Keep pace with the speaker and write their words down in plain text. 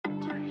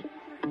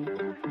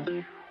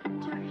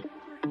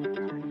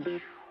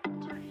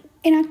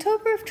In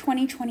October of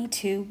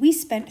 2022, we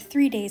spent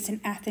 3 days in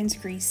Athens,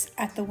 Greece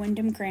at the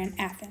Wyndham Grand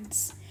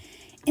Athens.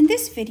 In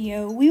this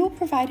video, we will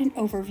provide an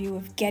overview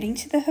of getting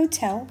to the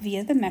hotel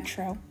via the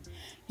metro,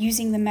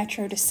 using the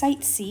metro to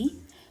sightsee,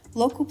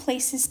 local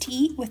places to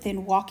eat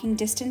within walking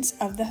distance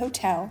of the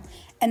hotel,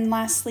 and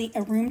lastly,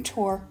 a room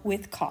tour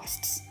with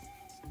costs.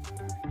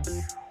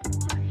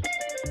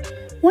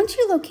 Once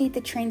you locate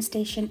the train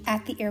station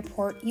at the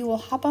airport, you will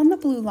hop on the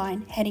blue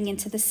line heading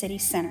into the city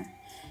center.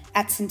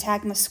 At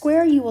Syntagma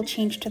Square, you will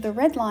change to the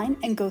red line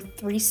and go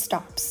 3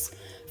 stops.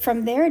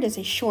 From there, it is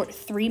a short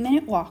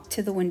 3-minute walk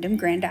to the Wyndham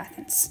Grand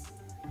Athens.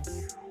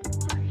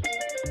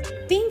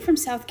 Being from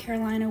South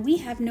Carolina, we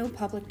have no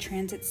public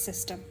transit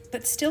system,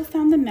 but still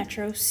found the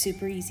metro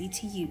super easy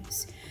to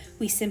use.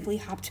 We simply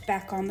hopped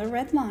back on the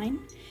red line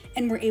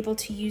and were able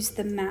to use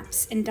the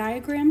maps and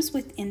diagrams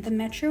within the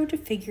metro to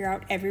figure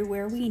out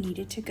everywhere we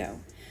needed to go.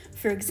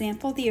 For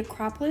example, the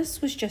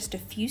Acropolis was just a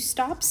few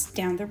stops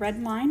down the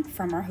red line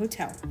from our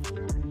hotel.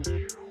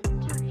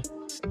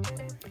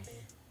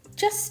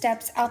 Just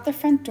steps out the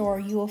front door,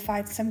 you will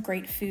find some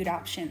great food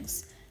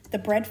options. The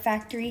Bread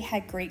Factory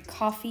had great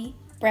coffee,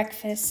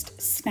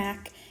 breakfast,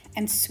 snack,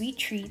 and sweet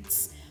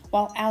treats,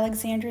 while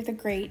Alexander the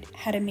Great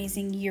had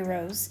amazing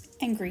gyros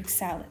and Greek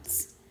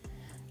salads.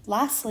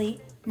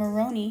 Lastly,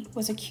 Moroni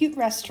was a cute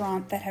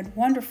restaurant that had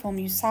wonderful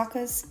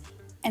moussakas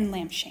and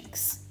lamb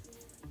shanks.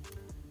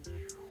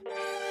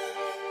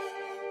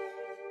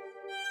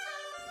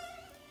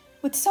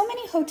 With so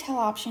many hotel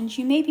options,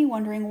 you may be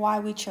wondering why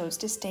we chose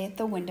to stay at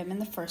the Wyndham in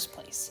the first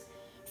place.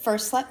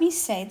 First, let me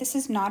say this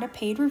is not a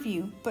paid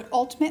review, but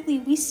ultimately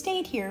we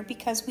stayed here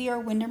because we are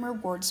Wyndham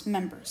Rewards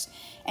members,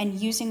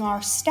 and using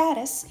our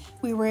status,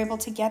 we were able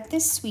to get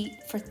this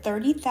suite for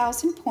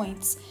 30,000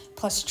 points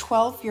plus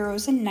 12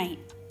 euros a night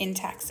in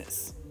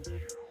taxes.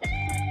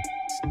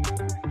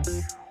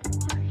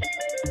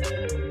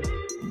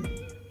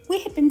 We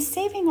had been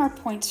saving our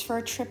points for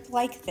a trip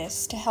like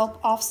this to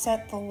help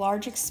offset the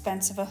large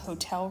expense of a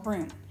hotel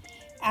room.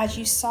 As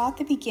you saw at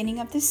the beginning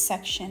of this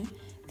section,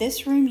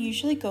 this room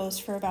usually goes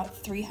for about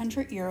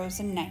 300 euros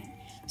a night,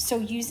 so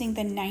using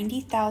the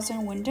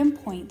 90,000 Wyndham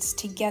points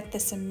to get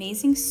this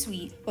amazing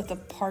suite with a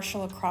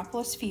partial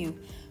Acropolis view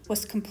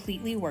was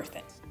completely worth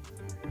it.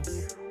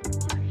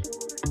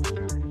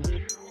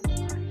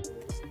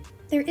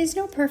 There is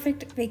no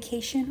perfect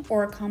vacation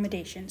or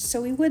accommodation,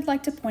 so we would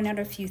like to point out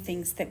a few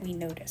things that we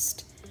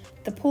noticed.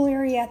 The pool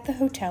area at the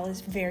hotel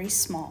is very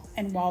small,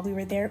 and while we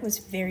were there it was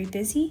very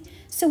busy,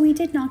 so we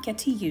did not get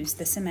to use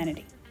this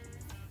amenity.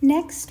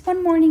 Next,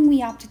 one morning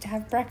we opted to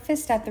have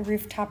breakfast at the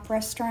rooftop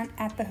restaurant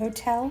at the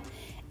hotel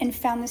and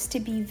found this to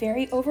be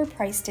very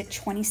overpriced at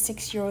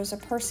 26 euros a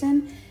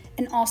person,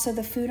 and also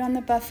the food on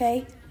the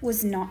buffet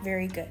was not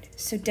very good.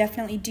 So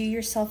definitely do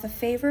yourself a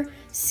favor,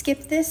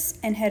 skip this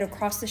and head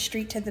across the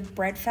street to the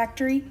Bread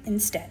Factory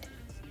instead.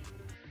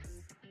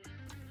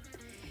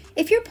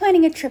 If you're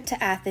planning a trip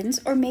to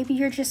Athens, or maybe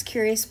you're just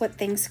curious what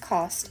things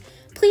cost,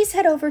 please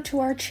head over to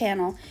our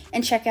channel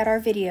and check out our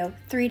video,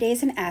 3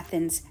 Days in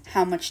Athens,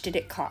 How Much Did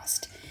It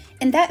Cost?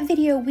 In that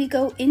video, we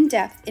go in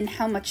depth in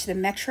how much the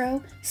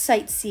metro,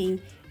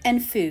 sightseeing,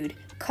 and food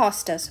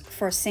cost us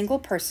for a single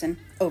person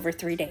over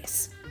 3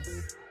 days.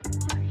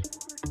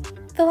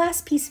 The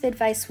last piece of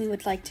advice we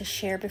would like to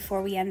share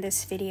before we end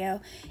this video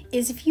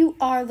is if you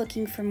are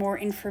looking for more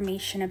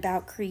information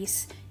about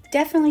Greece,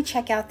 definitely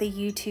check out the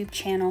YouTube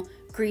channel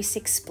Greece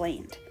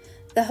Explained.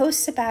 The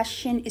host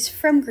Sebastian is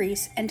from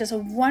Greece and does a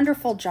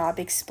wonderful job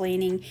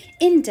explaining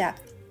in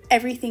depth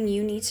everything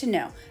you need to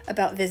know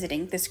about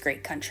visiting this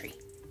great country.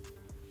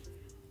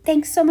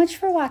 Thanks so much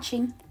for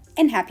watching,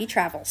 and happy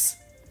travels!